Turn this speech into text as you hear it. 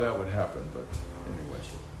that would happen, but anyway.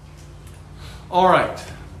 All right.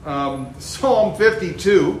 Psalm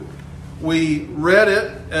 52. We read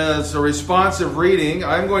it as a responsive reading.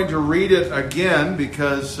 I'm going to read it again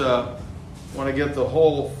because I want to get the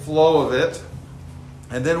whole flow of it.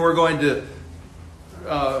 And then we're going to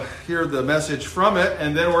hear the message from it,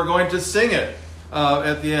 and then we're going to sing it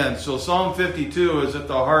at the end. So Psalm 52 is at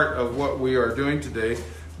the heart of what we are doing today.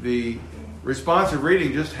 The responsive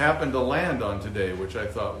reading just happened to land on today, which I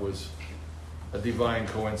thought was a divine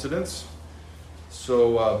coincidence.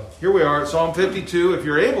 So here we are at Psalm 52. If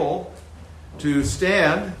you're able to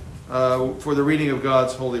stand for the reading of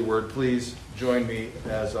God's holy word, please join me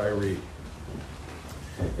as I read.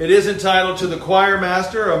 It is entitled, "To the Choir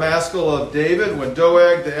Master, a Maskil of David, when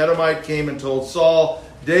Doeg the Edomite came and told Saul,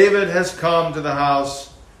 David has come to the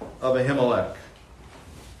house of Ahimelech.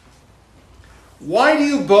 Why do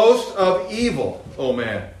you boast of evil, O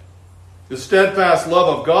man? The steadfast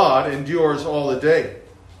love of God endures all the day.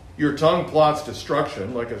 Your tongue plots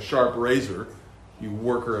destruction like a sharp razor, you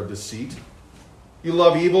worker of deceit. You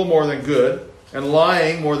love evil more than good, and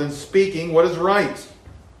lying more than speaking what is right.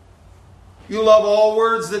 You love all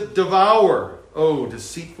words that devour, O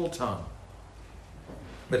deceitful tongue.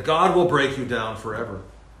 But God will break you down forever.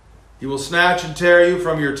 He will snatch and tear you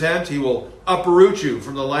from your tent. He will uproot you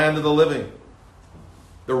from the land of the living.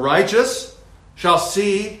 The righteous shall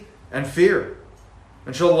see and fear,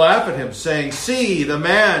 and shall laugh at him, saying, See, the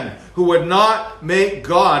man who would not make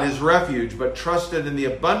God his refuge, but trusted in the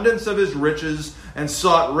abundance of his riches, and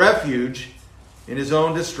sought refuge in his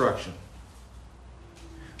own destruction.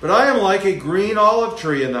 But I am like a green olive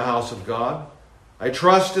tree in the house of God. I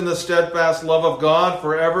trust in the steadfast love of God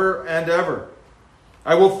forever and ever.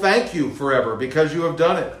 I will thank you forever because you have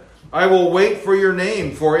done it. I will wait for your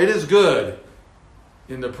name, for it is good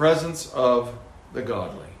in the presence of the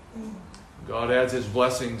godly." God adds his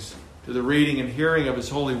blessings to the reading and hearing of his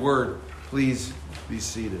holy word. Please be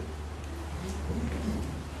seated.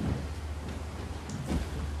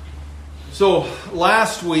 So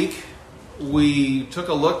last week we took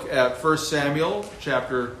a look at 1 Samuel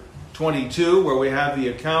chapter 22, where we have the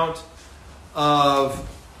account of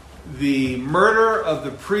the murder of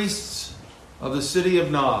the priests of the city of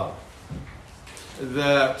Nob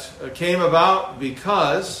that came about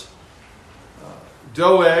because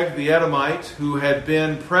Doeg the Edomite, who had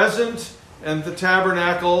been present in the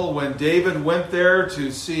tabernacle when David went there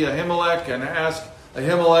to see Ahimelech and ask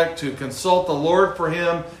Ahimelech to consult the Lord for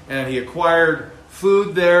him, and he acquired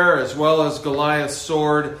food there as well as Goliath's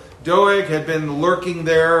sword. Doeg had been lurking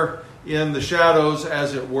there in the shadows,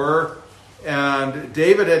 as it were, and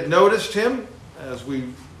David had noticed him, as we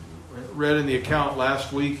read in the account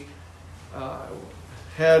last week,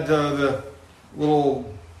 had the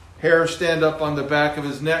little hair stand up on the back of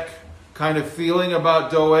his neck kind of feeling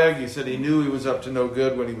about Doeg. He said he knew he was up to no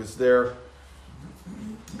good when he was there.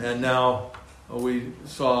 And now we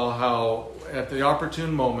saw how at the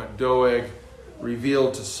opportune moment Doeg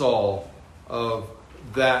revealed to Saul of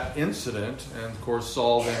that incident. And of course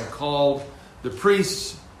Saul then called the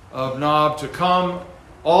priests of Nob to come,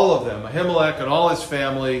 all of them, Ahimelech and all his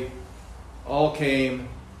family, all came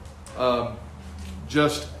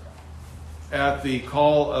just at the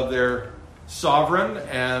call of their sovereign,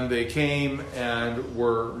 and they came and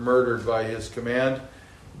were murdered by his command,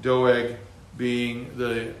 Doeg being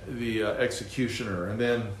the executioner. And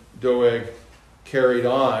then Doeg carried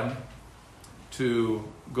on to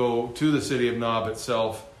go to the city of Nob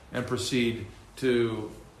itself and proceed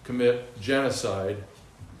to commit genocide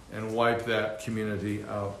and wipe that community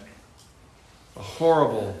out. A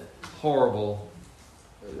horrible, horrible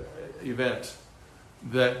event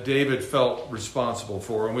that David felt responsible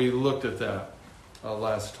for, and we looked at that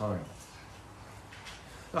last time.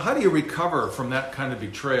 Now, how do you recover from that kind of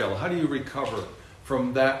betrayal? How do you recover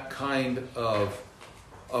from that kind of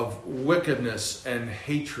wickedness and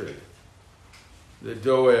hatred that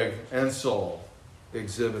Doeg and Saul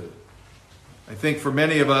exhibited? I think for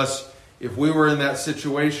many of us, if we were in that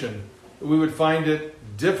situation, we would find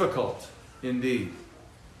it difficult indeed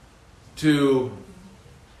to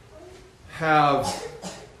have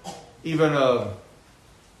even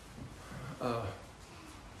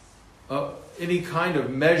any kind of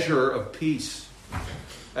measure of peace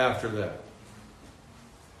after that.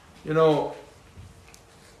 You know,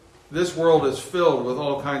 this world is filled with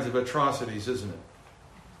all kinds of atrocities, isn't it?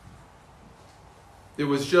 It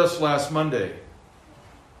was just last Monday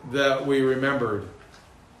that we remembered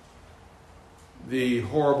the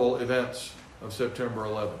horrible events of September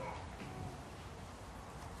 11th.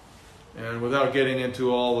 And without getting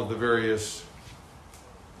into all of the various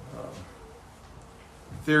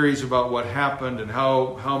theories about what happened and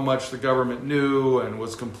how much the government knew and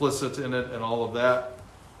was complicit in it and all of that.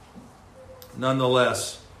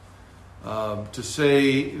 Nonetheless, to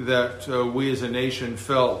say that we as a nation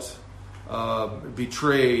felt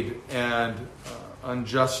betrayed and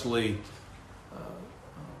unjustly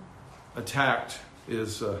attacked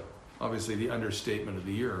is obviously the understatement of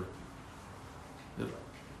the year.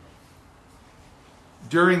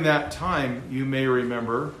 During that time, you may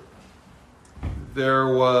remember, there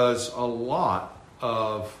was a lot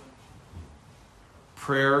of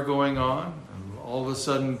prayer going on. And all of a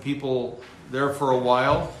sudden, people there for a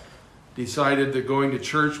while decided that going to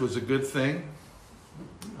church was a good thing.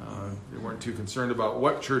 They weren't too concerned about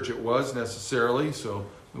what church it was necessarily, so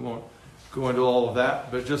we won't go into all of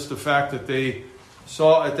that. But just the fact that they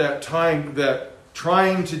saw at that time that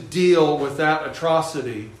trying to deal with that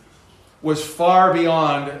atrocity was far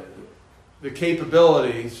beyond the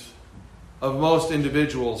capabilities of most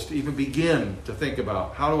individuals to even begin to think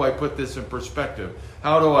about. How do I put this in perspective?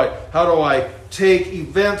 How do I take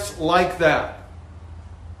events like that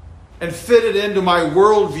and fit it into my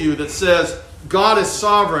worldview that says God is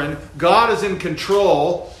sovereign, God is in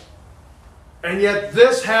control, and yet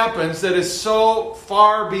this happens that is so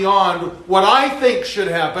far beyond what I think should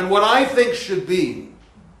happen, what I think should be,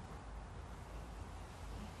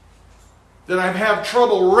 that I have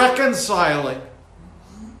trouble reconciling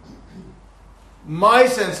my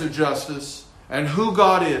sense of justice and who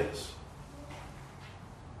God is.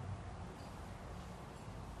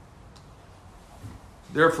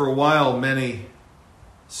 There for a while, many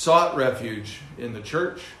sought refuge in the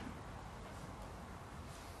church.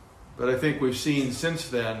 But I think we've seen since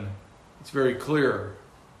then, it's very clear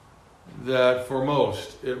that for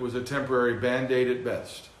most, it was a temporary band-aid at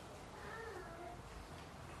best.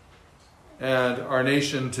 And our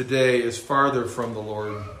nation today is farther from the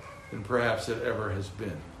Lord than perhaps it ever has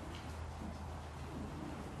been.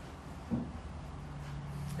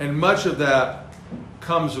 And much of that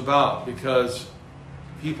comes about because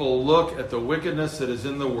people look at the wickedness that is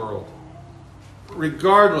in the world,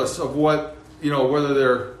 regardless of what,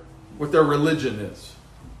 what their religion is.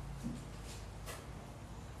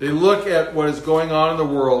 They look at what is going on in the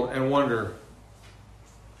world and wonder,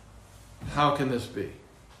 how can this be?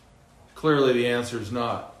 Clearly the answer is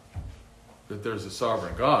not that there's a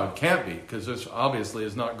sovereign God. It can't be, because this obviously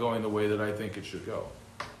is not going the way that I think it should go.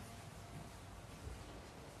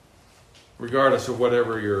 Regardless of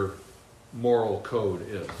whatever your moral code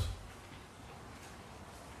is.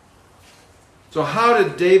 So how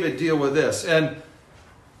did David deal with this? And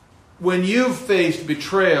when you've faced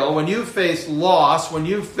betrayal, when you've faced loss, when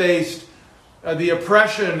you've faced the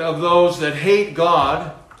oppression of those that hate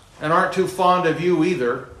God and aren't too fond of you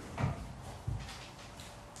either,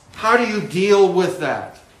 how do you deal with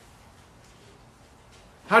that?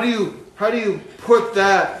 How do you put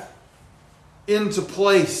that into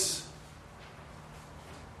place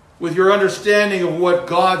with your understanding of what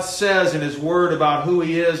God says in His Word about who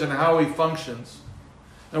He is and how He functions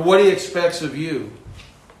and what He expects of you,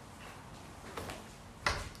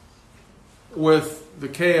 with the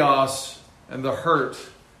chaos and the hurt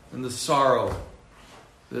and the sorrow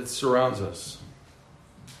that surrounds us?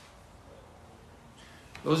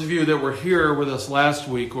 Those of you that were here with us last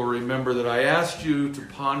week will remember that I asked you to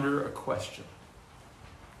ponder a question.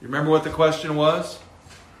 You remember what the question was?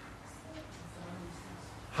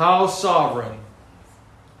 How sovereign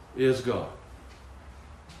is God?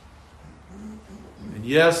 And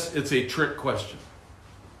yes, it's a trick question.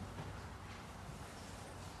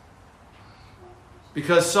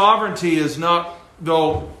 Because sovereignty is not,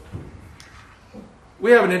 though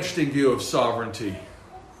we have an interesting view of sovereignty,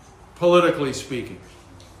 politically speaking.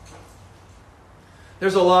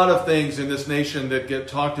 There's a lot of things in this nation that get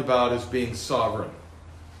talked about as being sovereign.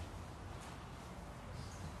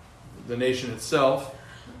 The nation itself,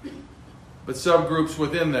 but subgroups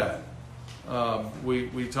within that.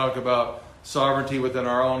 We talk about sovereignty within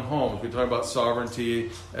our own homes. We talk about sovereignty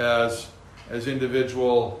as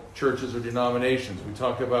individual churches or denominations. We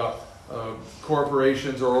talk about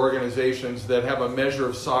corporations or organizations that have a measure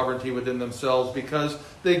of sovereignty within themselves because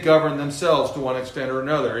they govern themselves to one extent or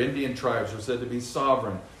another. Indian tribes are said to be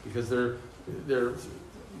sovereign because they're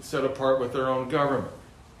set apart with their own government.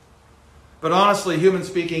 But honestly, human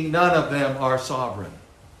speaking, none of them are sovereign.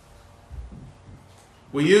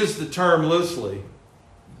 We use the term loosely,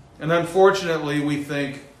 and unfortunately we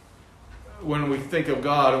think, when we think of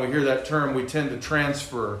God and we hear that term, we tend to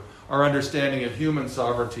transfer our understanding of human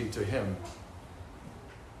sovereignty to Him.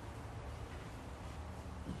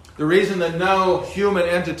 The reason that no human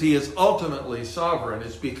entity is ultimately sovereign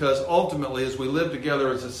is because ultimately, as we live together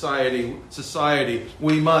as a society,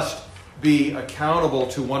 we must be accountable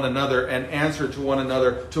to one another and answer to one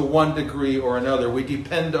another to one degree or another. We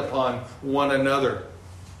depend upon one another.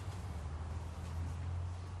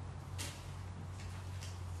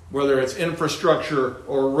 Whether it's infrastructure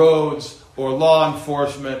or roads or law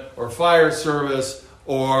enforcement or fire service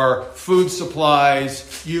or food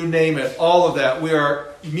supplies, you name it, all of that. We are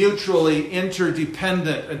mutually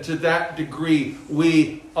interdependent, and to that degree,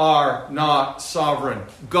 we are not sovereign.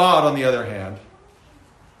 God, on the other hand,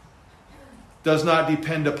 does not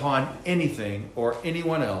depend upon anything or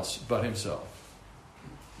anyone else but himself.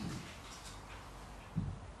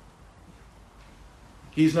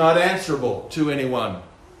 He's not answerable to anyone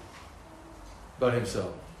but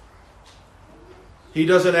himself. He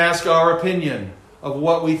doesn't ask our opinion of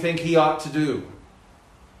what we think he ought to do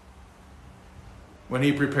when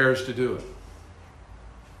he prepares to do it.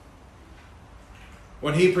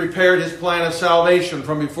 When he prepared his plan of salvation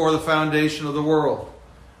from before the foundation of the world,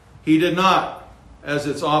 he did not, as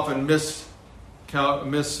it's often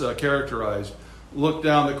mischaracterized, look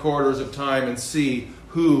down the corridors of time and see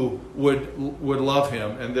who would love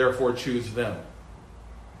him and therefore choose them.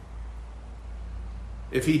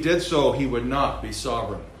 If he did so, he would not be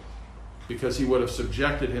sovereign, because he would have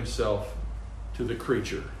subjected himself to the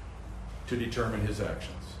creature to determine his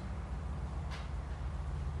actions.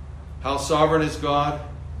 How sovereign is God?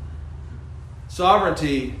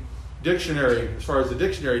 Sovereignty, dictionary, as far as the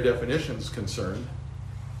dictionary definition is concerned,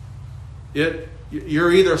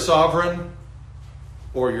 you're either sovereign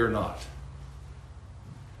or you're not.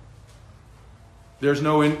 There's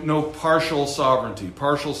no partial sovereignty.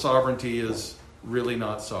 Partial sovereignty is really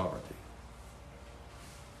not sovereignty.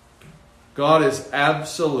 God is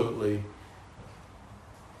absolutely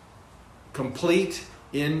complete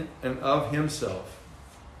in and of himself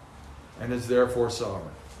and is therefore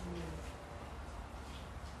sovereign.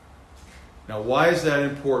 Now, why is that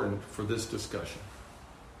important for this discussion?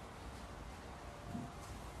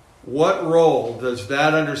 What role does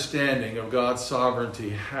that understanding of God's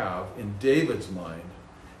sovereignty have in David's mind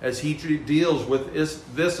as he deals with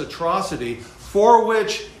this atrocity for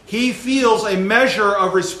which he feels a measure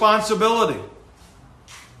of responsibility?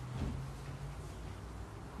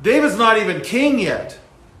 David's not even king yet.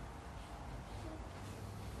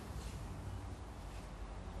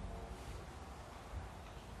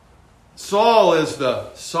 Saul is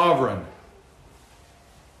the sovereign.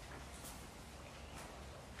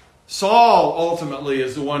 Saul ultimately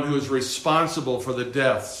is the one who is responsible for the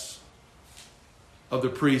deaths of the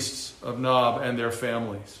priests of Nob and their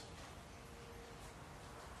families.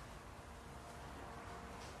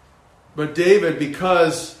 But David,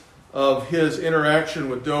 because of his interaction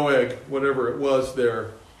with Doeg, whatever it was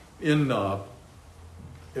there in Nob,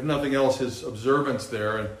 if nothing else, his observance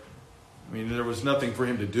there, and there was nothing for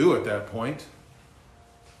him to do at that point.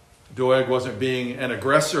 Doeg wasn't being an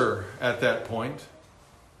aggressor at that point.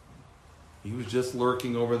 He was just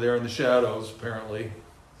lurking over there in the shadows, apparently,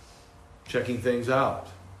 checking things out.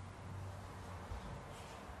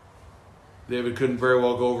 David couldn't very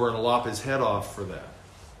well go over and lop his head off for that.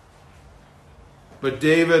 But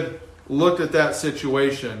David looked at that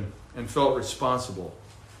situation and felt responsible,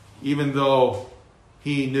 even though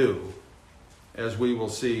he knew, as we will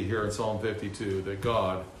see here in Psalm 52, that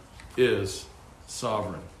God is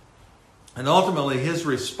sovereign. And ultimately, his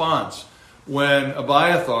response when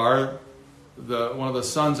Abiathar, one of the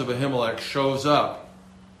sons of Ahimelech, shows up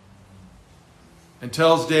and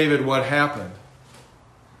tells David what happened,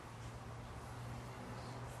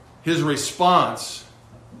 his response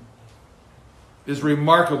is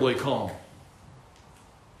remarkably calm.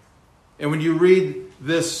 And when you read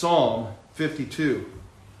this Psalm 52,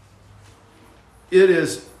 it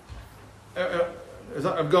is,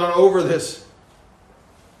 I've gone over this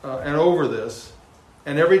and over this,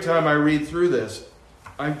 and every time I read through this,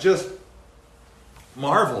 I just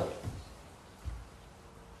marvel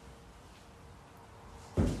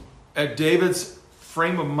at David's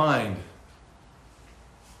frame of mind.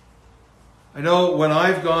 I know when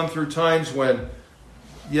I've gone through times when,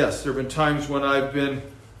 yes, there have been times when I've been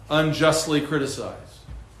unjustly criticized,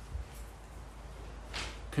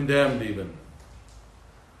 condemned even,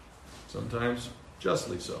 sometimes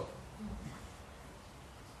justly so.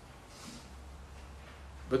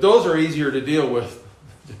 But those are easier to deal with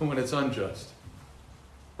when it's unjust,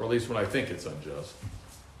 or at least when I think it's unjust.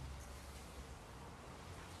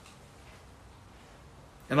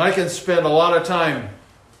 And I can spend a lot of time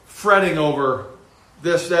fretting over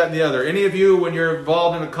this, that, and the other. Any of you, when you're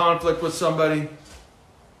involved in a conflict with somebody,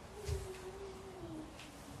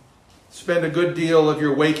 spend a good deal of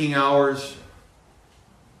your waking hours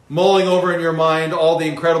mulling over in your mind all the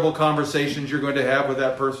incredible conversations you're going to have with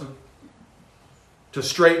that person to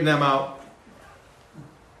straighten them out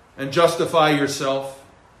and justify yourself.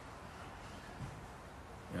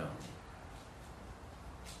 Yeah.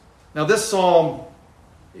 Now this psalm,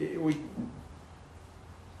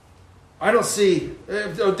 I don't see,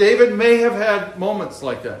 David may have had moments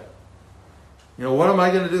like that. What am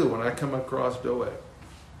I going to do when I come across Doeg?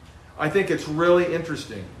 I think it's really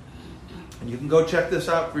interesting. And you can go check this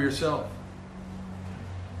out for yourself.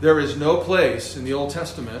 There is no place in the Old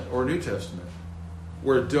Testament or New Testament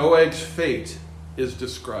where Doeg's fate is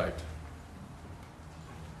described.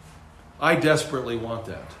 I desperately want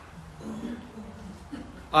that.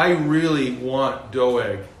 I really want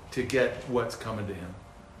Doeg to get what's coming to him.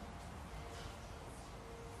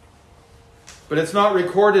 But it's not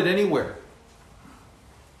recorded anywhere.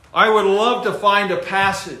 I would love to find a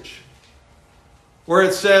passage where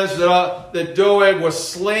it says that Doeg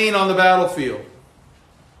was slain on the battlefield.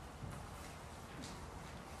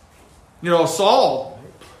 Saul,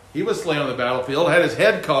 he was slain on the battlefield, had his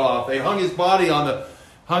head cut off. They hung his body on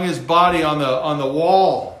the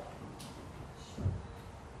wall.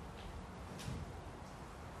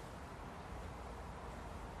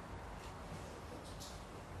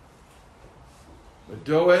 But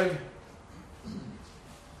Doeg,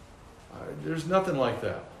 there's nothing like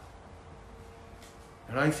that.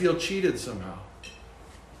 And I feel cheated somehow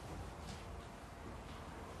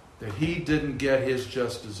that he didn't get his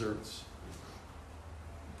just deserts.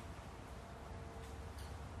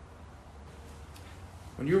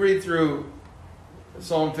 When you read through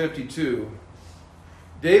Psalm 52,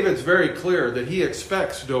 David's very clear that he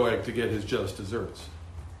expects Doeg to get his just deserts.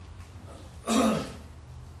 But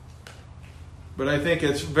I think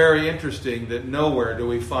it's very interesting that nowhere do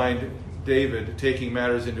we find David taking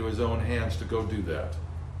matters into his own hands to go do that.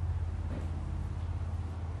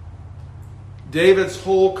 David's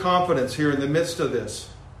whole confidence here in the midst of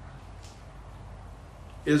this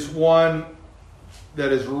is one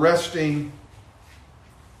that is resting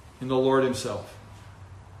in the Lord himself.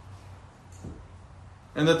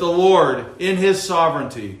 And that the Lord, in his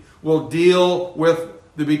sovereignty, will deal with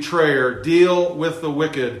the betrayer, deal with the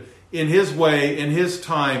wicked in his way, in his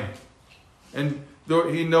time. And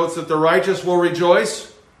he notes that the righteous will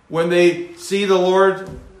rejoice when they see the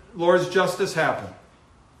Lord's justice happen.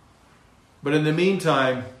 But in the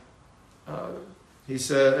meantime, as he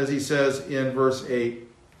says in verse 8,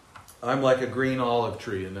 I'm like a green olive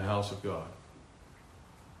tree in the house of God.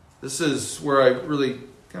 This is where I really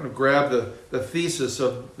kind of grab the thesis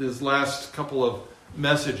of these last couple of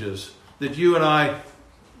messages, that you and I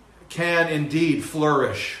can indeed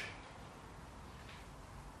flourish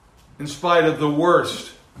in spite of the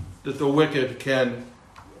worst that the wicked can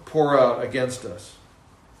pour out against us.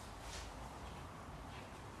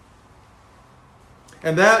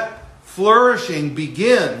 And that flourishing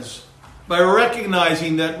begins by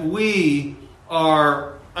recognizing that we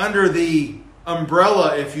are under the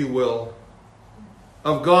umbrella, if you will,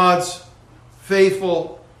 of God's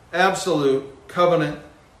faithful, absolute covenant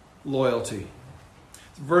loyalty.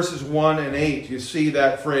 Verses 1 and 8, you see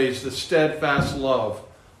that phrase, the steadfast love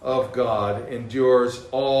of God endures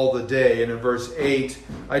all the day. And in verse 8,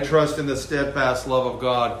 I trust in the steadfast love of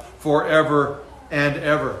God forever and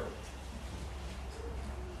ever.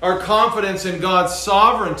 Our confidence in God's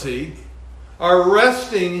sovereignty, our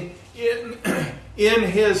resting in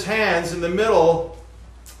his hands in the middle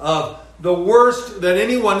of the worst that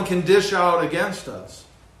anyone can dish out against us,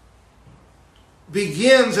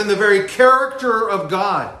 begins in the very character of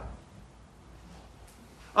God.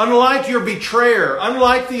 Unlike your betrayer,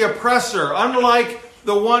 unlike the oppressor, unlike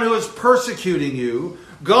the one who is persecuting you,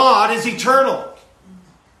 God is eternal.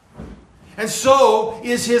 And so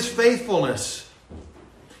is his faithfulness.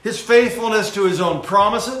 His faithfulness to his own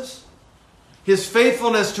promises, his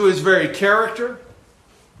faithfulness to his very character,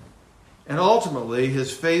 and ultimately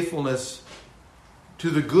his faithfulness to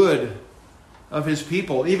the good of his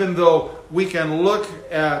people. Even though we can look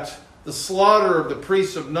at the slaughter of the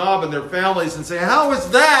priests of Nob and their families and say, how is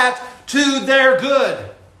that to their good?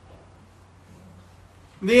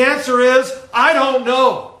 And the answer is, I don't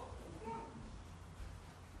know.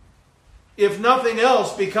 If nothing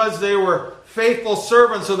else, because they were faithful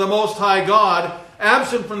servants of the Most High God,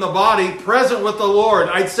 absent from the body, present with the Lord,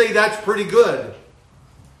 I'd say that's pretty good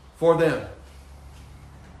for them.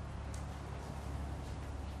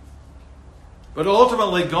 But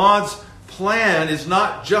ultimately, God's plan is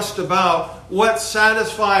not just about what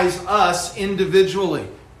satisfies us individually.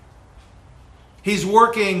 He's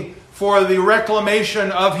working for the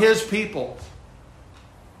reclamation of his people.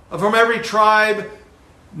 from every tribe,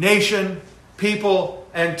 nation, people,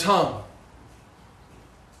 and tongue,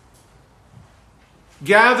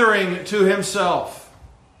 gathering to himself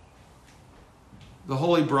the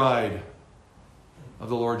holy bride of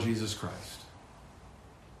the Lord Jesus Christ.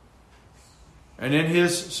 And in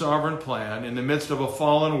his sovereign plan, in the midst of a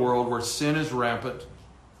fallen world where sin is rampant,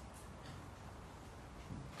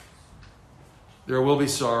 there will be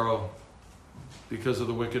sorrow because of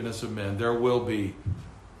the wickedness of men. There will be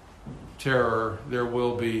terror. There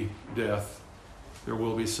will be death. There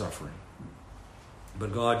will be suffering.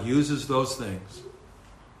 But God uses those things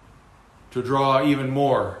to draw even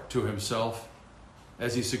more to himself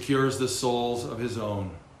as he secures the souls of his own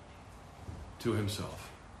to himself.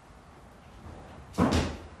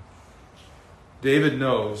 David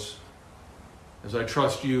knows, as I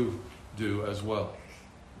trust you do as well,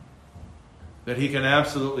 that he can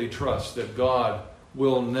absolutely trust that God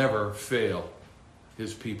will never fail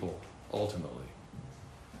his people ultimately.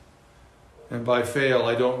 And by fail,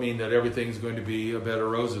 I don't mean that everything's going to be a bed of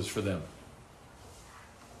roses for them.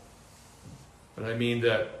 But I mean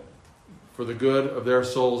that for the good of their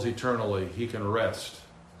souls eternally, he can rest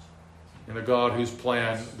in a God whose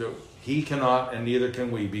plan that he cannot and neither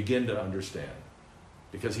can we begin to understand.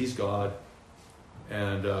 Because he's God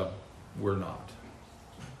and we're not.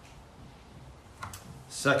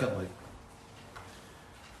 Secondly,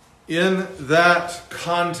 in that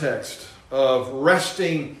context of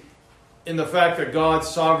resting in the fact that God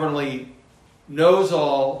sovereignly knows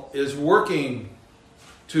all, is working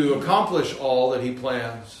to accomplish all that he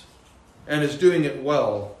plans, and is doing it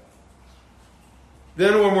well,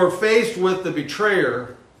 then when we're faced with the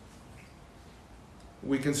betrayer,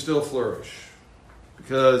 we can still flourish.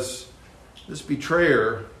 Because this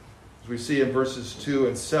betrayer, as we see in verses 2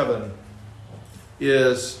 and 7,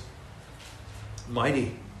 is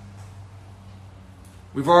mighty.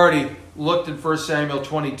 We've already looked in 1 Samuel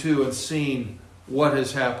 22 and seen what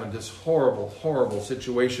has happened, this horrible, horrible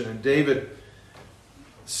situation. And David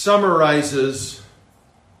summarizes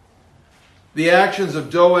the actions of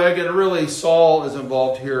Doeg, and really Saul is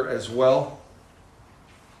involved here as well.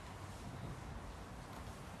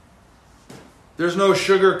 There's no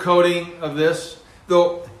sugarcoating of this,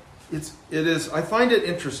 though it is. I find it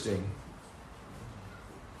interesting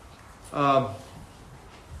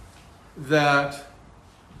that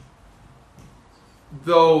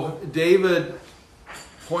though David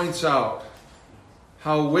points out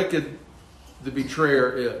how wicked the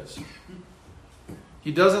betrayer is,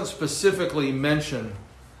 he doesn't specifically mention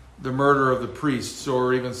the murder of the priests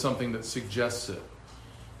or even something that suggests it.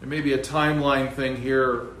 There may be a timeline thing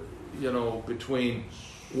here, between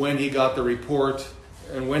when he got the report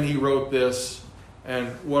and when he wrote this and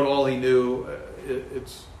what all he knew.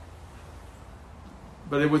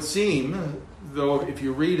 But it would seem, though, if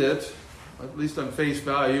you read it, at least on face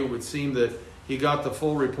value, it would seem that he got the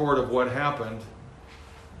full report of what happened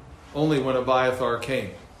only when Abiathar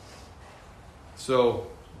came. So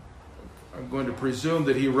I'm going to presume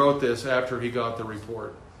that he wrote this after he got the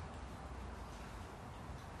report.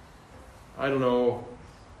 I don't know.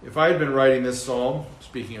 If I had been writing this psalm,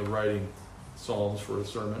 speaking of writing psalms for a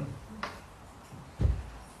sermon,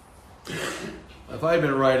 if I had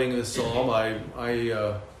been writing this psalm, I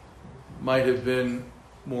might have been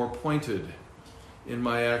more pointed in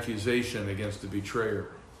my accusation against the betrayer,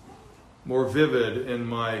 more vivid in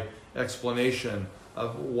my explanation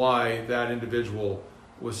of why that individual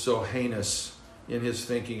was so heinous in his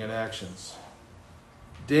thinking and actions.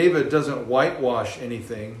 David doesn't whitewash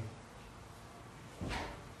anything,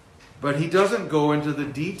 but he doesn't go into the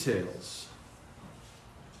details,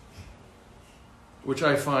 which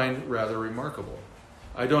I find rather remarkable.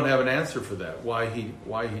 I don't have an answer for that, why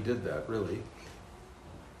he did that, really.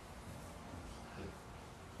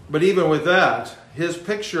 But even with that, his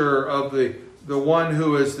picture of the one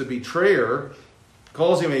who is the betrayer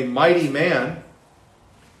calls him a mighty man.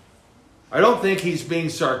 I don't think he's being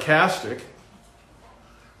sarcastic.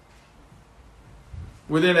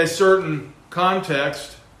 Within a certain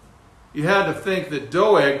context, you had to think that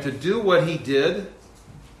Doeg, to do what he did,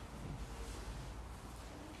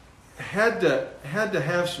 had to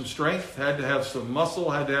have some strength, had to have some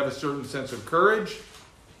muscle, had to have a certain sense of courage.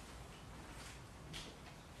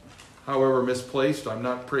 However misplaced, I'm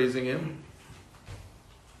not praising him.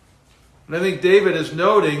 And I think David is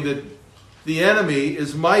noting that the enemy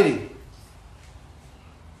is mighty.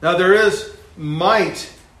 Now there is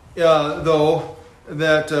might, though,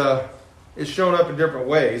 that is shown up in different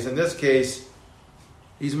ways. In this case,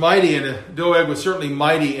 he's mighty, and Doeg was certainly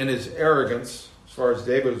mighty in his arrogance, as far as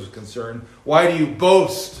David was concerned. Why do you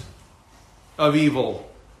boast of evil,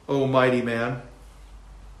 O mighty man?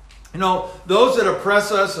 Those that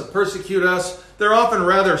oppress us, that persecute us, they're often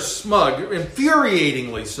rather smug,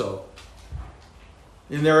 infuriatingly so,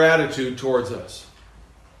 in their attitude towards us.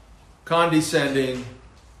 Condescending,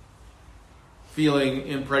 feeling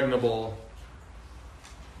impregnable,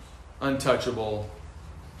 untouchable.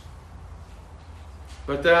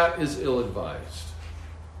 But that is ill-advised.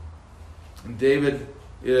 And David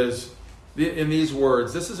is, in these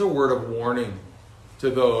words, this is a word of warning to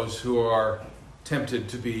those who are tempted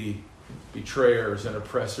to be betrayers and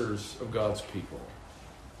oppressors of God's people.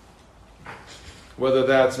 Whether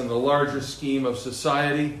that's in the larger scheme of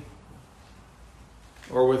society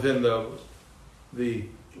or within the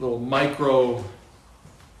little micro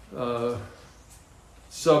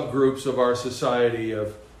subgroups of our society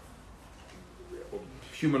of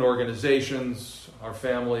human organizations, our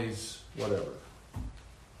families, whatever.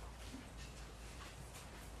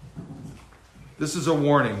 This is a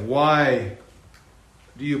warning. Why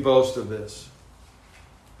do you boast of this?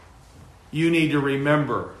 You need to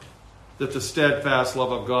remember that the steadfast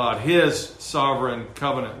love of God, His sovereign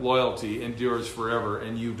covenant loyalty, endures forever,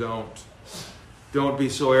 and you don't. Don't be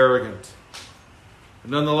so arrogant.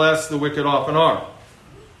 Nonetheless, the wicked often are.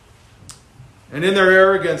 And in their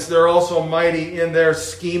arrogance, they're also mighty in their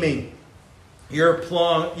scheming. Your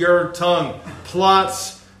tongue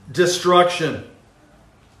plots destruction.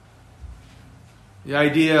 The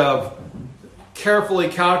idea of carefully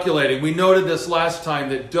calculating. We noted this last time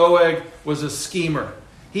that Doeg was a schemer.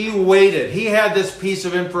 He waited. He had this piece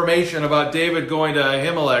of information about David going to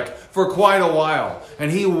Ahimelech for quite a while. And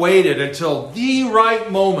he waited until the right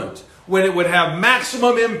moment when it would have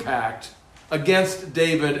maximum impact against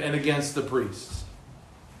David and against the priests.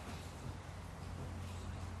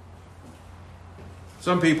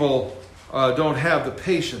 Some people don't have the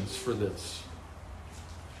patience for this.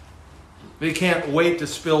 They can't wait to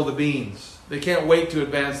spill the beans. They can't wait to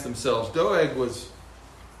advance themselves. Doeg was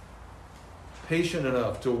patient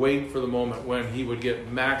enough to wait for the moment when he would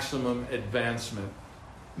get maximum advancement,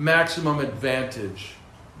 maximum advantage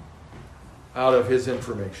out of his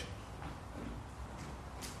information.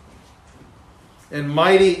 And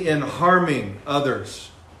mighty in harming others.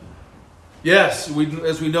 Yes,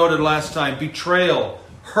 as we noted last time, betrayal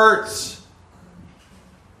hurts.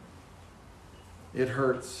 It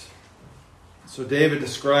hurts. So David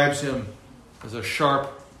describes him as a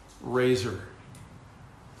sharp razor.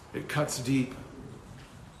 It cuts deep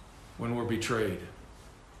when we're betrayed.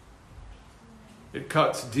 It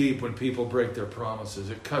cuts deep when people break their promises.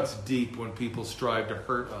 It cuts deep when people strive to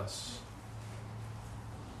hurt us.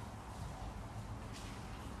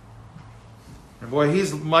 And boy,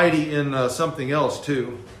 he's mighty in something else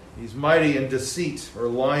too. He's mighty in deceit or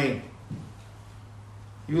lying.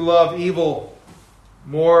 You love evil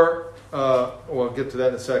more. I'll get to that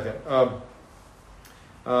in a second.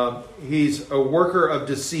 He's a worker of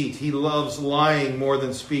deceit. He loves lying more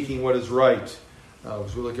than speaking what is right.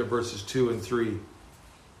 As we look at verses 2 and 3.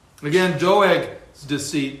 Again, Doeg's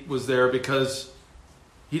deceit was there because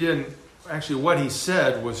what he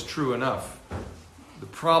said was true enough. The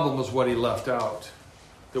problem was what he left out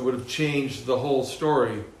that would have changed the whole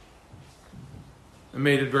story and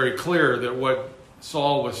made it very clear that what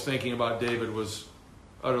Saul was thinking about David was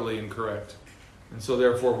utterly incorrect. And so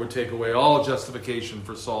therefore would take away all justification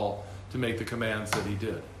for Saul to make the commands that he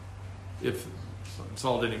did. If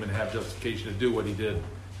Saul didn't even have justification to do what he did,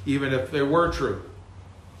 even if they were true.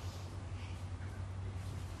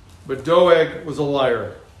 But Doeg was a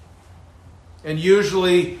liar. And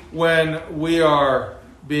usually when we are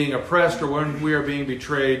being oppressed or when we are being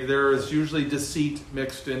betrayed, there is usually deceit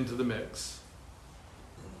mixed into the mix.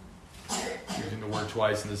 Using the word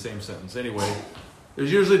twice in the same sentence. Anyway,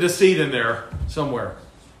 there's usually deceit in there somewhere.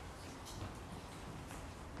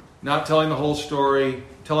 Not telling the whole story,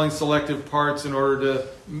 telling selective parts in order to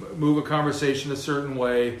move a conversation a certain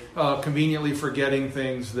way, conveniently forgetting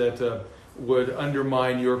things that would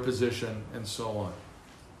undermine your position, and so on.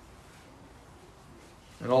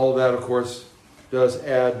 And all of that, of course, does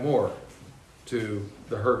add more to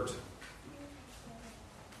the hurt.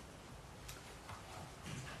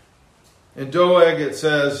 In Doeg, it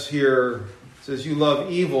says here, you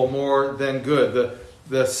love evil more than good.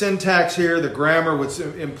 The syntax here, the grammar would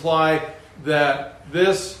imply that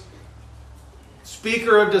this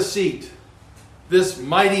speaker of deceit, this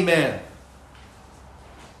mighty man,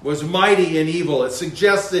 was mighty in evil. It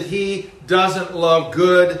suggests that he doesn't love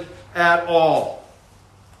good at all.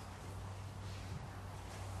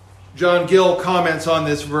 John Gill comments on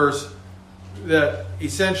this verse that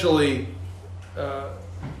essentially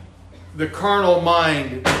the carnal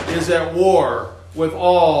mind is at war with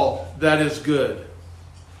all that is good.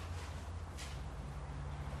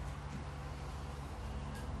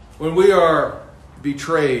 when we are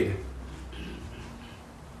betrayed,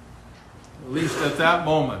 at least at that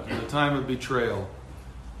moment, at the time of betrayal,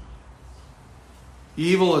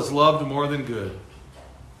 evil is loved more than good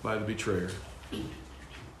by the betrayer.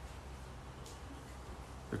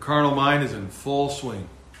 The carnal mind is in full swing.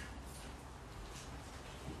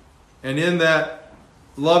 And in that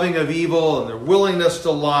loving of evil and their willingness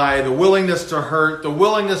to lie, the willingness to hurt, the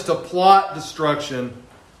willingness to plot destruction,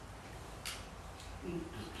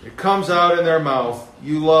 it comes out in their mouth.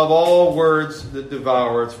 You love all words that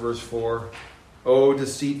devour. It's verse 4. O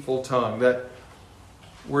deceitful tongue. That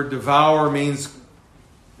word devour means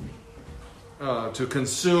to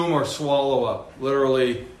consume or swallow up.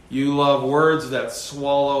 Literally, you love words that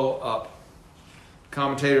swallow up.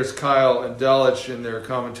 Commentators Kyle and Delitzsch, in their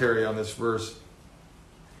commentary on this verse,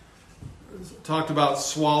 talked about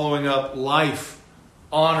swallowing up life,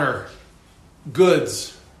 honor,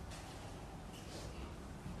 goods.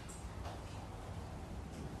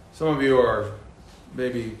 Some of you are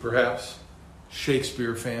maybe perhaps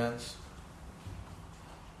Shakespeare fans.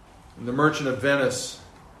 In The Merchant of Venice,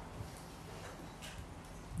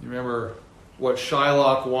 you remember what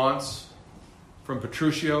Shylock wants from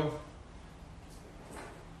Petruchio?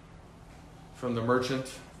 From the merchant?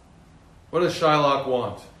 What does Shylock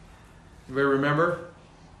want? Anybody remember?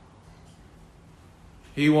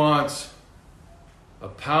 He wants a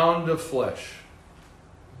pound of flesh.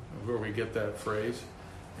 Where we get that phrase.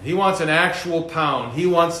 He wants an actual pound. He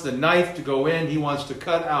wants the knife to go in. He wants to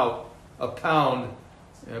cut out a pound,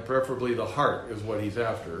 and preferably the heart is what he's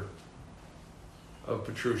after, of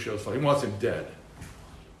Petruchio's flesh. He wants him dead.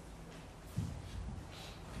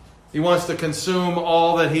 He wants to consume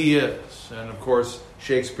all that he is. And of course,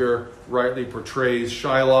 Shakespeare rightly portrays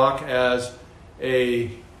Shylock as a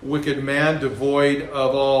wicked man devoid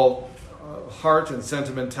of all heart and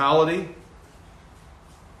sentimentality.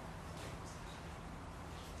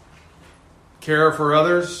 Care for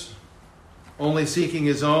others, only seeking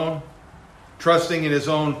his own, trusting in his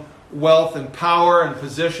own wealth and power and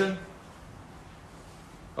position.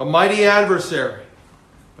 A mighty adversary,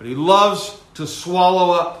 but he loves to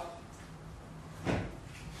swallow up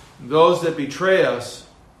those that betray us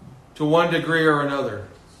to one degree or another.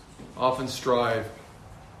 Often strive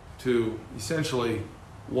to essentially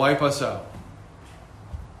wipe us out.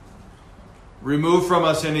 Remove from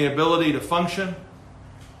us any ability to function,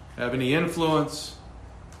 have any influence,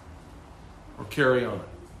 or carry on.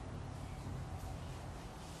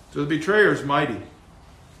 So the betrayer is mighty.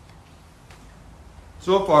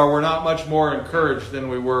 So far, we're not much more encouraged than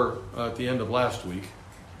we were at the end of last week,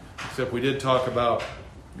 except we did talk about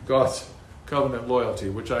God's covenant loyalty,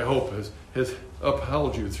 which I hope has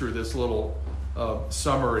upheld you through this little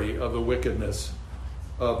summary of the wickedness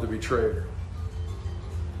of the betrayer.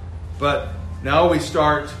 But now we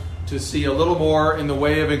start to see a little more in the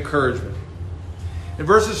way of encouragement. In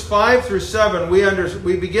verses 5 through 7,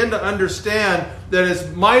 we begin to understand that as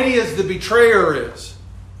mighty as the betrayer is,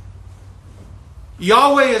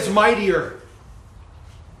 Yahweh is mightier.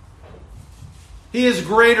 He is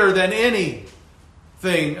greater than anything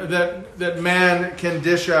that man can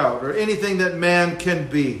dish out, or anything that man can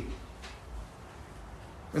be.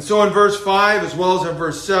 And so in verse 5, as well as in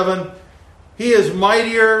verse 7, he is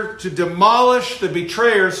mightier to demolish the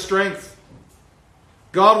betrayer's strength.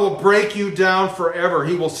 God will break you down forever.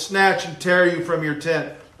 He will snatch and tear you from your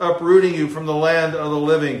tent, uprooting you from the land of the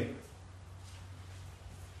living.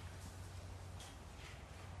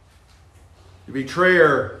 The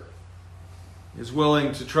betrayer is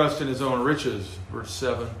willing to trust in his own riches, verse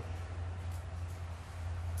 7.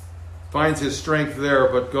 Finds his strength there,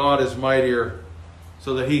 but God is mightier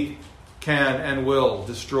so that he can and will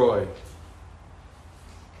destroy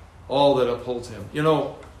all that upholds him. You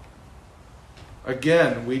know,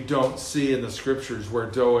 again, we don't see in the scriptures where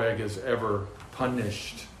Doeg is ever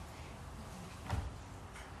punished.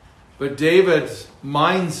 But David's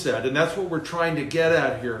mindset, and that's what we're trying to get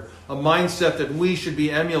at here, a mindset that we should be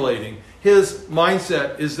emulating. His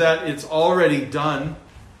mindset is that it's already done.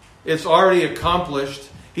 It's already accomplished.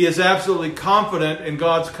 He is absolutely confident in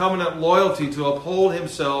God's covenant loyalty to uphold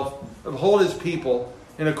himself, uphold his people,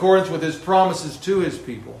 in accordance with his promises to his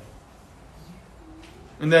people.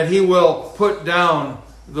 And that he will put down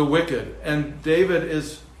the wicked. And David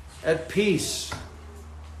is at peace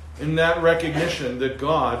in that recognition that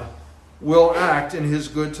God will act in his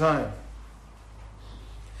good time.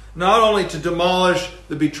 Not only to demolish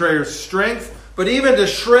the betrayer's strength, but even to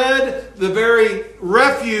shred the very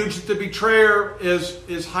refuge that the betrayer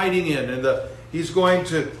is hiding in. And he's going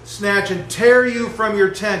to snatch and tear you from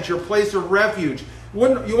your tent, your place of refuge.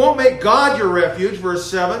 You won't make God your refuge, verse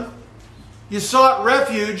 7. You sought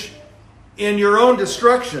refuge in your own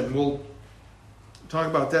destruction. We'll talk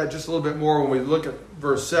about that just a little bit more when we look at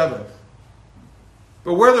verse 7.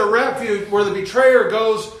 But where the betrayer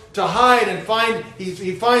goes to hide and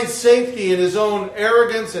he finds safety in his own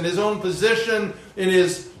arrogance and his own position, in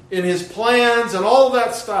his plans and all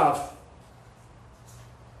that stuff.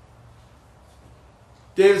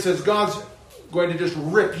 David says God's going to just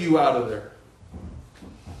rip you out of there.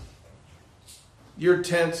 Your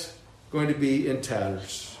tent's going to be in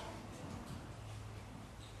tatters.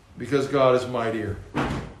 Because God is mightier.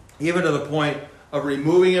 Even to the point of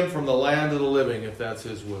removing him from the land of the living, if that's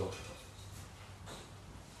his will.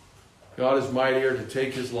 God is mightier to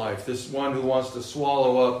take his life. This one who wants to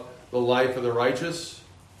swallow up the life of the righteous,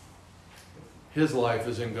 his life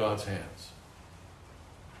is in God's hands.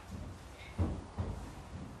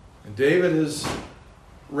 And David is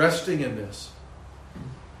resting in this.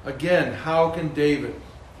 Again, how can David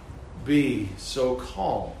be so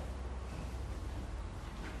calm?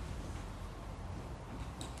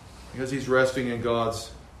 Because he's resting in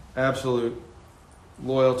God's absolute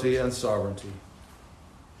loyalty and sovereignty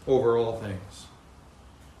over all things.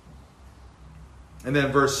 And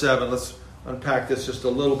then verse 7, let's unpack this just a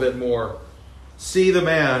little bit more. See the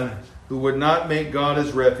man who would not make God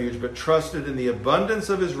his refuge, but trusted in the abundance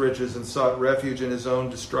of his riches and sought refuge in his own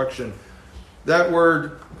destruction. That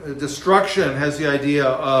word destruction has the idea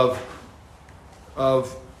of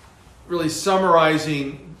really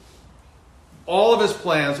summarizing all of his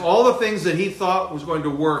plans, all the things that he thought was going to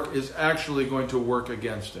work is actually going to work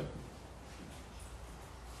against him.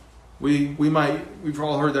 We've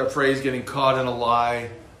all heard that phrase, getting caught in a lie,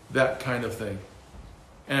 that kind of thing.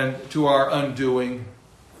 And to our undoing,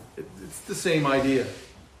 it's the same idea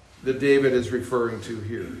that David is referring to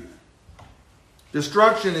here.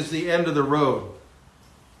 Destruction is the end of the road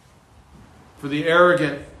for the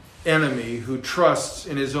arrogant enemy who trusts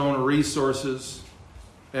in his own resources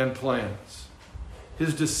and plans.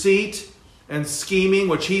 His deceit and scheming,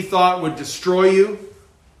 which he thought would destroy you,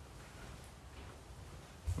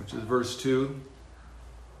 which is verse 2,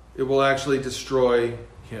 it will actually destroy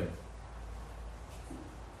him.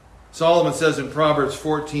 Solomon says in Proverbs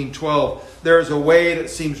 14:12, there is a way that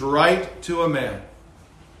seems right to a man,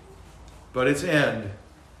 but its end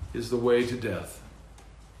is the way to death.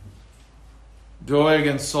 Doeg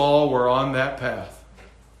and Saul were on that path.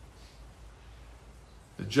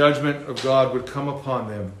 The judgment of God would come upon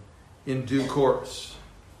them in due course.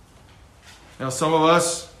 Now some of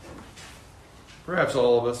us, perhaps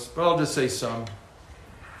all of us, but I'll just say some,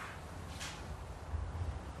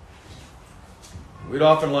 we'd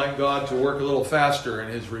often like God to work a little faster in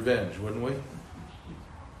his revenge, wouldn't we?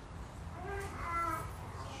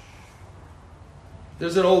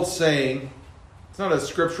 There's an old saying, it's not a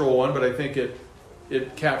scriptural one, but I think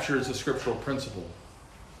it captures a scriptural principle.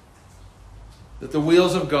 That the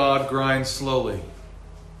wheels of God grind slowly,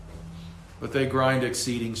 but they grind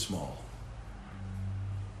exceeding small.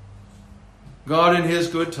 God in his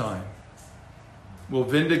good time will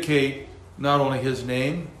vindicate not only his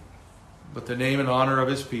name, but the name and honor of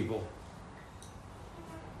his people.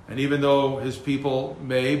 And even though his people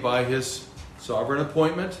may, by his sovereign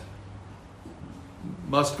appointment,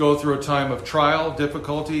 must go through a time of trial,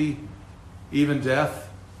 difficulty, even death,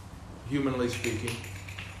 humanly speaking,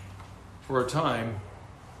 for a time,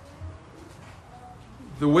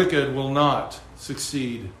 the wicked will not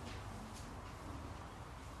succeed.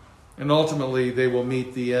 And ultimately, they will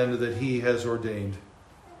meet the end that he has ordained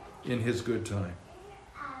in his good time.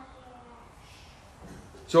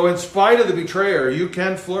 So in spite of the betrayer, you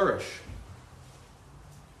can flourish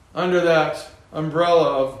under that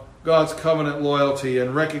umbrella of God's covenant loyalty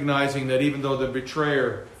and recognizing that even though the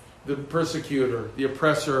betrayer, the persecutor, the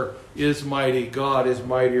oppressor is mighty, God is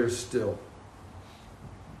mightier still.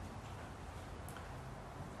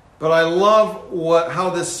 But I love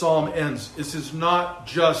how this psalm ends. This is not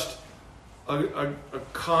just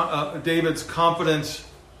David's confidence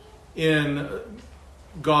in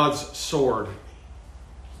God's sword.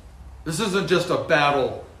 This isn't just a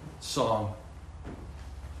battle song.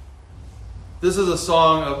 This is a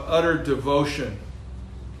song of utter devotion.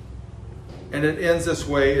 And it ends this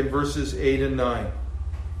way in verses 8 and 9.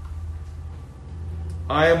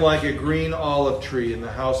 I am like a green olive tree in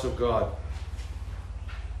the house of God.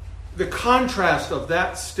 The contrast of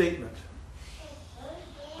that statement,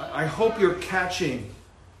 I hope you're catching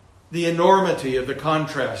the enormity of the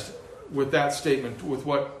contrast with that statement, with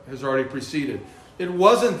what has already preceded. It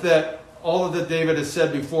wasn't that all of that David has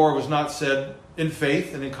said before was not said in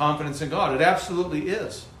faith and in confidence in God. It absolutely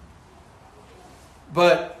is.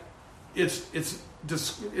 But it's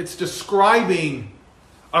describing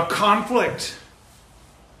a conflict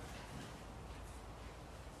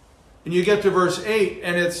And you get to verse 8,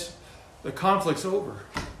 and the conflict's over.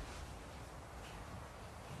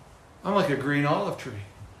 I'm like a green olive tree.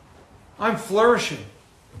 I'm flourishing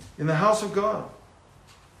in the house of God.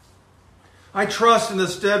 I trust in the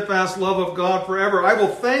steadfast love of God forever. I will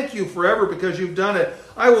thank you forever because you've done it.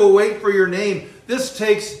 I will wait for your name. This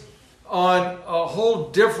takes on a whole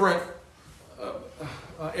different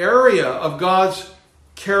area of God's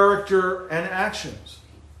character and actions.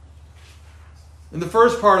 In the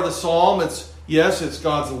first part of the psalm, it's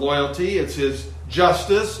God's loyalty, it's His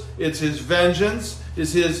justice, it's His vengeance,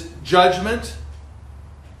 it's His judgment.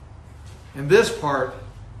 In this part,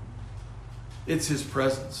 it's His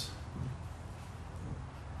presence.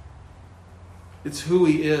 It's who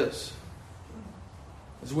He is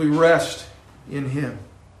as we rest in Him.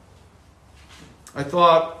 I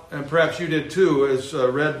thought, and perhaps you did too, as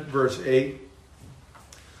read verse 8,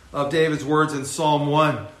 of David's words in Psalm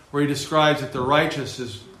 1, where he describes that the righteous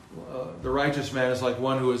man is like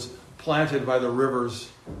one who is planted by the rivers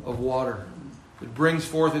of water. It brings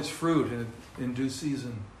forth its fruit in due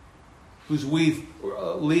season, whose leaf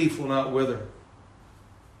will not wither.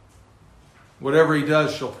 Whatever he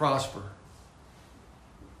does shall prosper.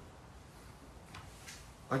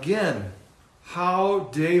 Again, how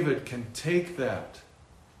David can take that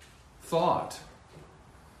thought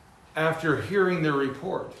after hearing their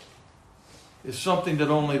report is something that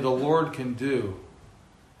only the Lord can do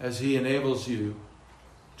as He enables you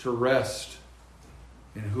to rest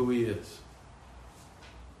in who He is.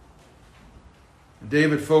 And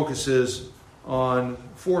David focuses on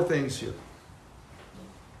 4 things here.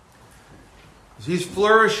 He's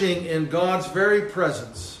flourishing in God's very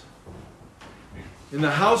presence, in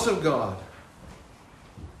the house of God,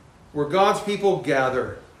 where God's people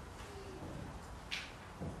gather.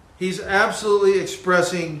 He's absolutely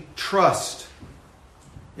expressing trust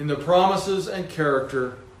in the promises and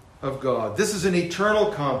character of God. This is an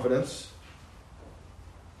eternal confidence.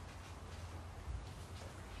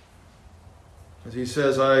 As he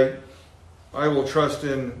says, I will trust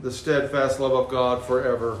in the steadfast love of God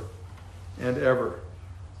forever and ever.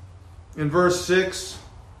 In verse 6,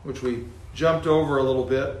 which we jumped over a little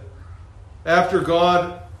bit, after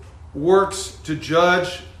God works to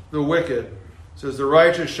judge the wicked, it says, the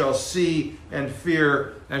righteous shall see and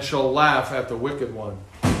fear and shall laugh at the wicked one.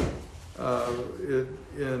 And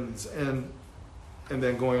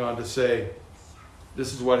then going on to say,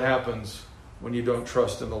 this is what happens when you don't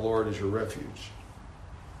trust in the Lord as your refuge.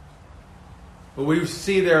 But we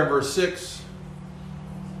see there in verse 6,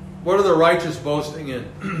 what are the righteous boasting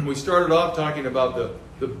in? We started off talking about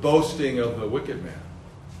the boasting of the wicked man.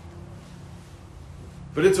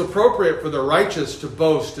 But it's appropriate for the righteous to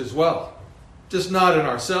boast as well, just not in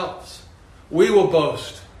ourselves. We will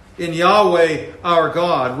boast in Yahweh our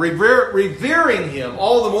God, revering Him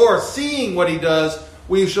all the more, seeing what He does,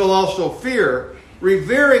 we shall also fear,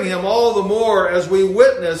 revering Him all the more as we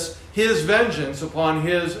witness His vengeance upon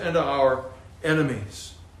His and our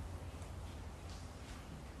enemies.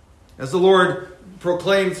 As the Lord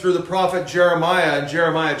proclaimed through the prophet Jeremiah in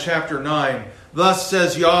Jeremiah chapter 9, thus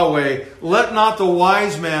says Yahweh, let not the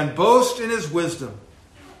wise man boast in his wisdom.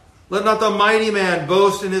 Let not the mighty man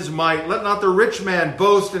boast in his might. Let not the rich man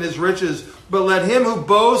boast in his riches. But let him who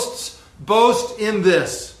boasts, boast in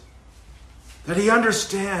this, that he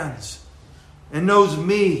understands and knows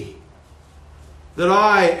me, that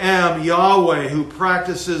I am Yahweh who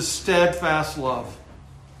practices steadfast love,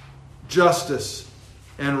 justice,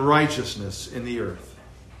 and righteousness in the earth.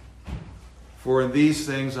 For in these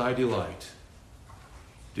things I delight,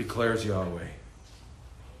 declares Yahweh.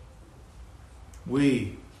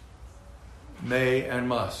 We may and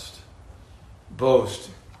must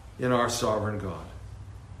boast in our sovereign God,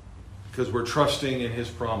 because we're trusting in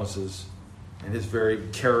His promises and His very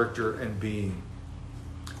character and being.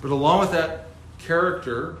 But along with that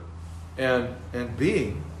character and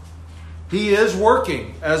being, He is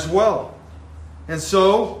working as well. And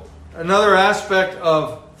so, another aspect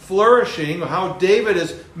of flourishing, how David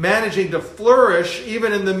is managing to flourish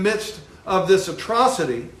even in the midst of this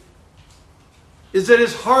atrocity, is that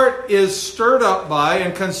his heart is stirred up by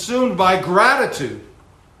and consumed by gratitude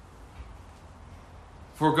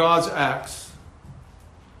for God's acts,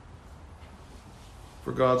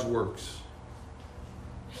 for God's works.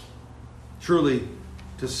 Truly,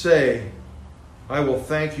 to say, I will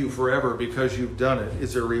thank you forever because you've done it,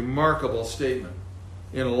 is a remarkable statement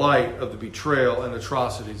in light of the betrayal and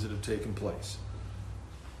atrocities that have taken place.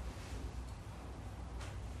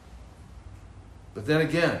 But then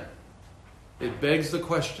again, it begs the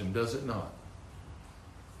question, does it not?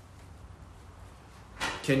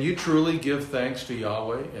 Can you truly give thanks to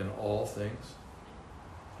Yahweh in all things?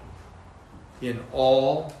 in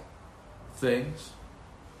all things.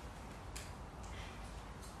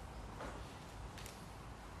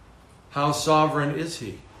 How sovereign is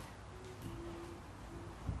He?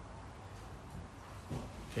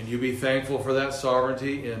 Can you be thankful for that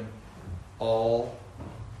sovereignty in all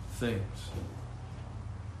things?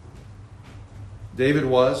 David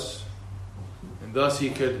was, and thus he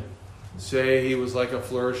could say he was like a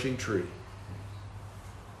flourishing tree.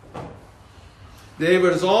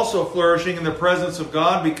 David is also flourishing in the presence of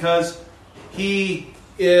God because he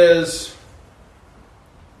is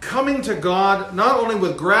coming to God not only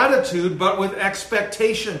with gratitude but with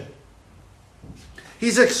expectation.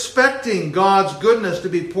 He's expecting God's goodness to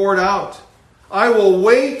be poured out. I will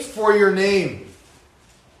wait for your name,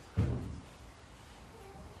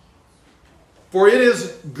 for it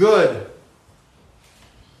is good.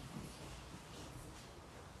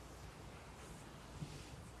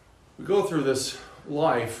 We go through this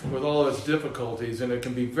life with all its difficulties, and it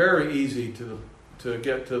can be very easy to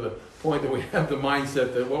get to the point that we have the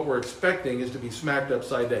mindset that what we're expecting is to be smacked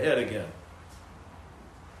upside the head again.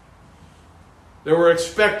 That we're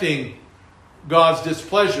expecting God's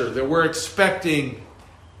displeasure, that we're expecting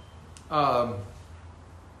the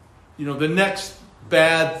next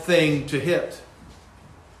bad thing to hit.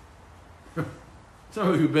 Some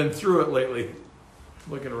of you have been through it lately,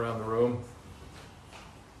 looking around the room.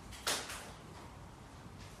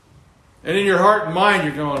 And in your heart and mind,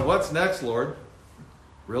 you're going, what's next, Lord?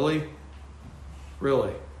 Really?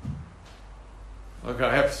 Really? Okay,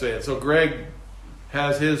 I have to say it. So Greg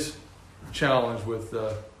has his challenge with,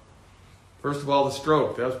 first of all, the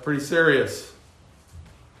stroke. That was pretty serious.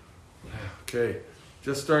 Okay,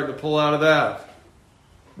 just starting to pull out of that.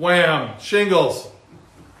 Wham! Shingles.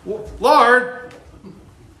 Lord!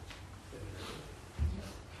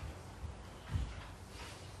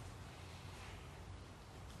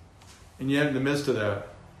 And yet, in the midst of that,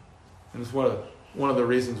 and it's one of the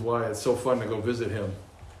reasons why it's so fun to go visit him,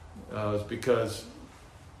 is because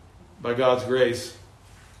by God's grace,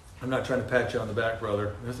 I'm not trying to pat you on the back,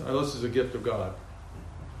 brother. This is a gift of God.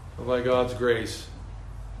 But by God's grace,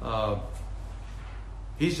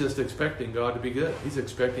 he's just expecting God to be good. He's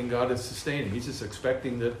expecting God to sustain him. He's just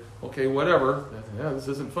expecting that, okay, whatever. Yeah, this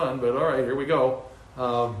isn't fun, but all right, here we go.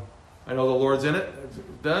 I know the Lord's in it. It's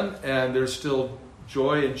done, and there's still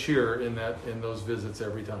joy and cheer in those visits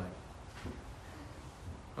every time.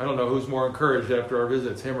 I don't know who's more encouraged after our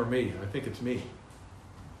visits, him or me. I think it's me.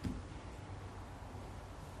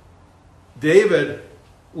 David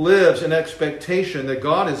lives in expectation that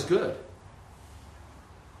God is good.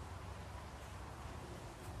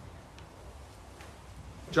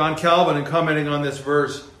 John Calvin, in commenting on this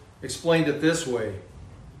verse, explained it this way: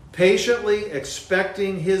 patiently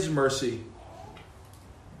expecting His mercy,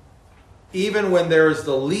 even when there is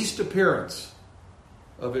the least appearance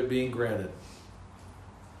of it being granted.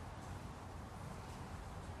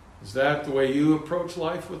 Is that the way you approach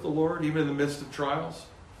life with the Lord, even in the midst of trials?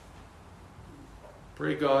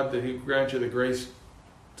 Pray God that He grant you the grace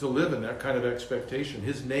to live in that kind of expectation.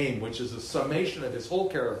 His name, which is a summation of His whole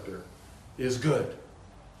character, is good.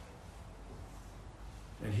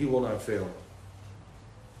 And He will not fail.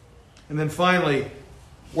 And then finally,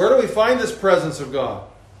 where do we find this presence of God?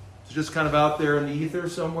 It's just kind of out there in the ether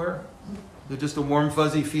somewhere? Is it just a warm,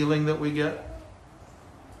 fuzzy feeling that we get?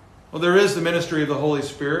 Well, there is the ministry of the Holy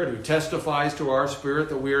Spirit who testifies to our spirit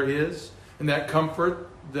that we are His, and that comfort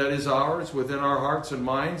that is ours within our hearts and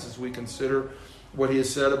minds as we consider what He has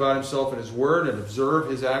said about Himself in His Word and observe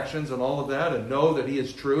His actions and all of that and know that He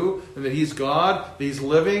is true and that He's God, that He's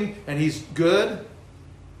living and He's good.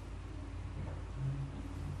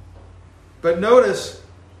 But notice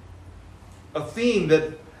a theme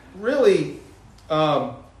that really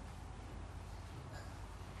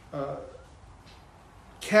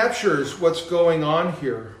captures what's going on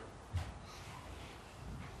here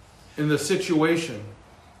in the situation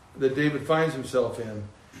that David finds himself in,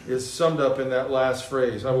 is summed up in that last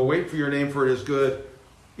phrase. I will wait for your name, for it is good,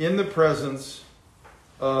 in the presence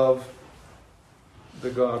of the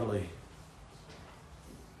godly.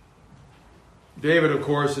 David, of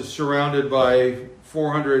course, is surrounded by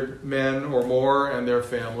 400 men or more and their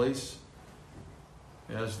families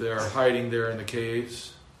as they're hiding there in the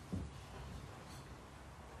caves.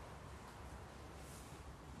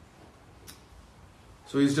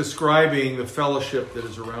 So he's describing the fellowship that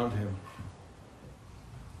is around him.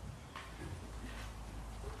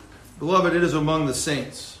 Beloved, it is among the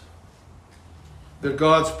saints that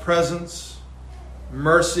God's presence,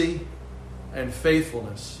 mercy, and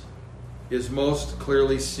faithfulness is most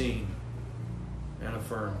clearly seen and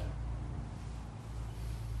affirmed.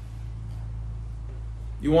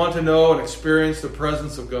 You want to know and experience the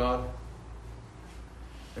presence of God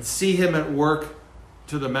and see Him at work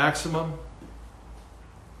to the maximum?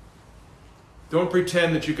 Don't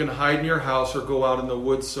pretend that you can hide in your house or go out in the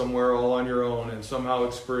woods somewhere all on your own and somehow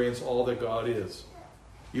experience all that God is.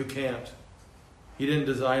 You can't. He didn't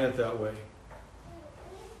design it that way.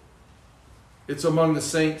 It's among the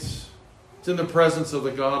saints. It's in the presence of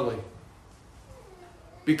the godly.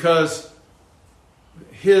 Because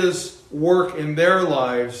His work in their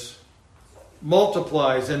lives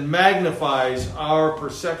multiplies and magnifies our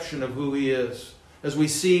perception of who He is as we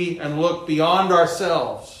see and look beyond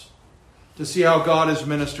ourselves to see how God has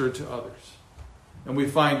ministered to others. And we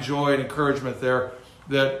find joy and encouragement there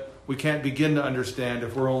that we can't begin to understand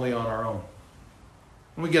if we're only on our own.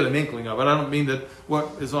 And we get an inkling of it. I don't mean that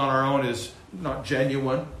what is on our own is not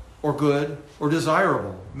genuine or good or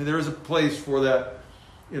desirable. I mean, there is a place for that,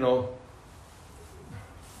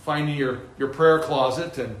 finding your prayer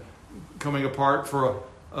closet and coming apart for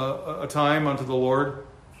a time unto the Lord.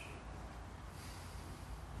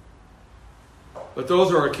 But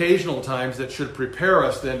those are occasional times that should prepare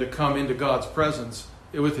us then to come into God's presence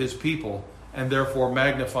with His people and therefore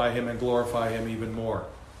magnify Him and glorify Him even more.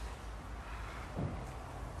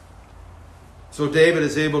 So David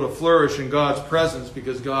is able to flourish in God's presence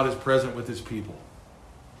because God is present with His people.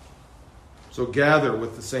 So gather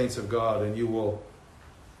with the saints of God and you will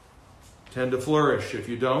tend to flourish. If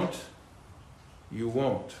you don't, you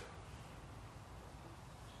won't.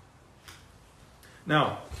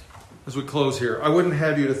 Now, as we close here, I wouldn't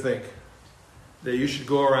have you to think that you should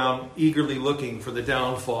go around eagerly looking for the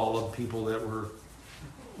downfall of people that were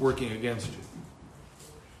working against you.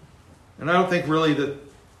 And I don't think really that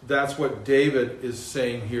that's what David is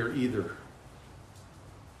saying here either.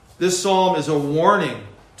 This psalm is a warning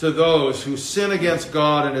to those who sin against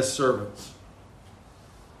God and His servants.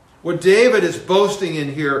 What David is boasting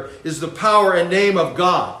in here is the power and name of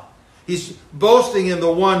God. He's boasting in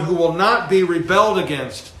the one who will not be rebelled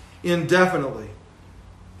against indefinitely.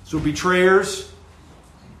 So betrayers,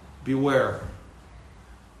 beware.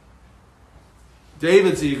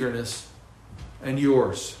 David's eagerness and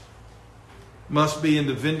yours must be in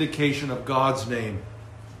the vindication of God's name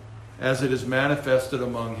as it is manifested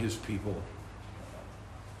among His people.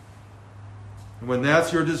 And when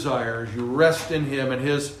that's your desire, as you rest in Him and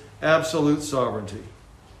His absolute sovereignty,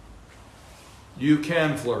 you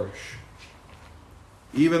can flourish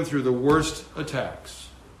even through the worst attacks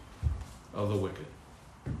of the wicked.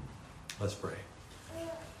 Let's pray.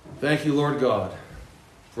 Thank you, Lord God,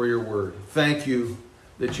 for your word. Thank you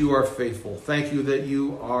that you are faithful. Thank you that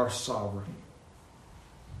you are sovereign.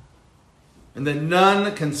 And that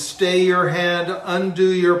none can stay your hand,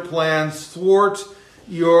 undo your plans, thwart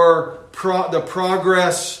the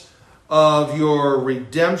progress of your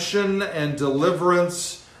redemption and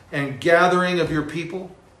deliverance and gathering of your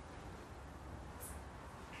people.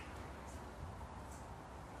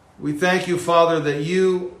 We thank you, Father, that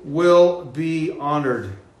you will be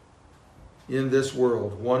honored in this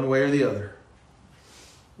world, one way or the other.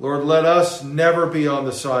 Lord, let us never be on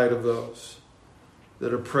the side of those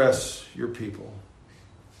that oppress your people.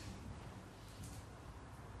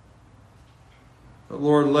 But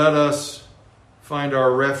Lord, let us find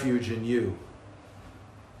our refuge in you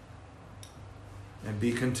and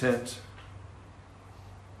be content,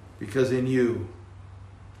 because in you,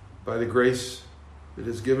 by the grace that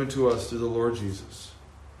is given to us through the Lord Jesus,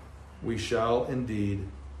 we shall indeed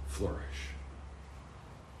flourish.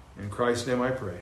 In Christ's name I pray.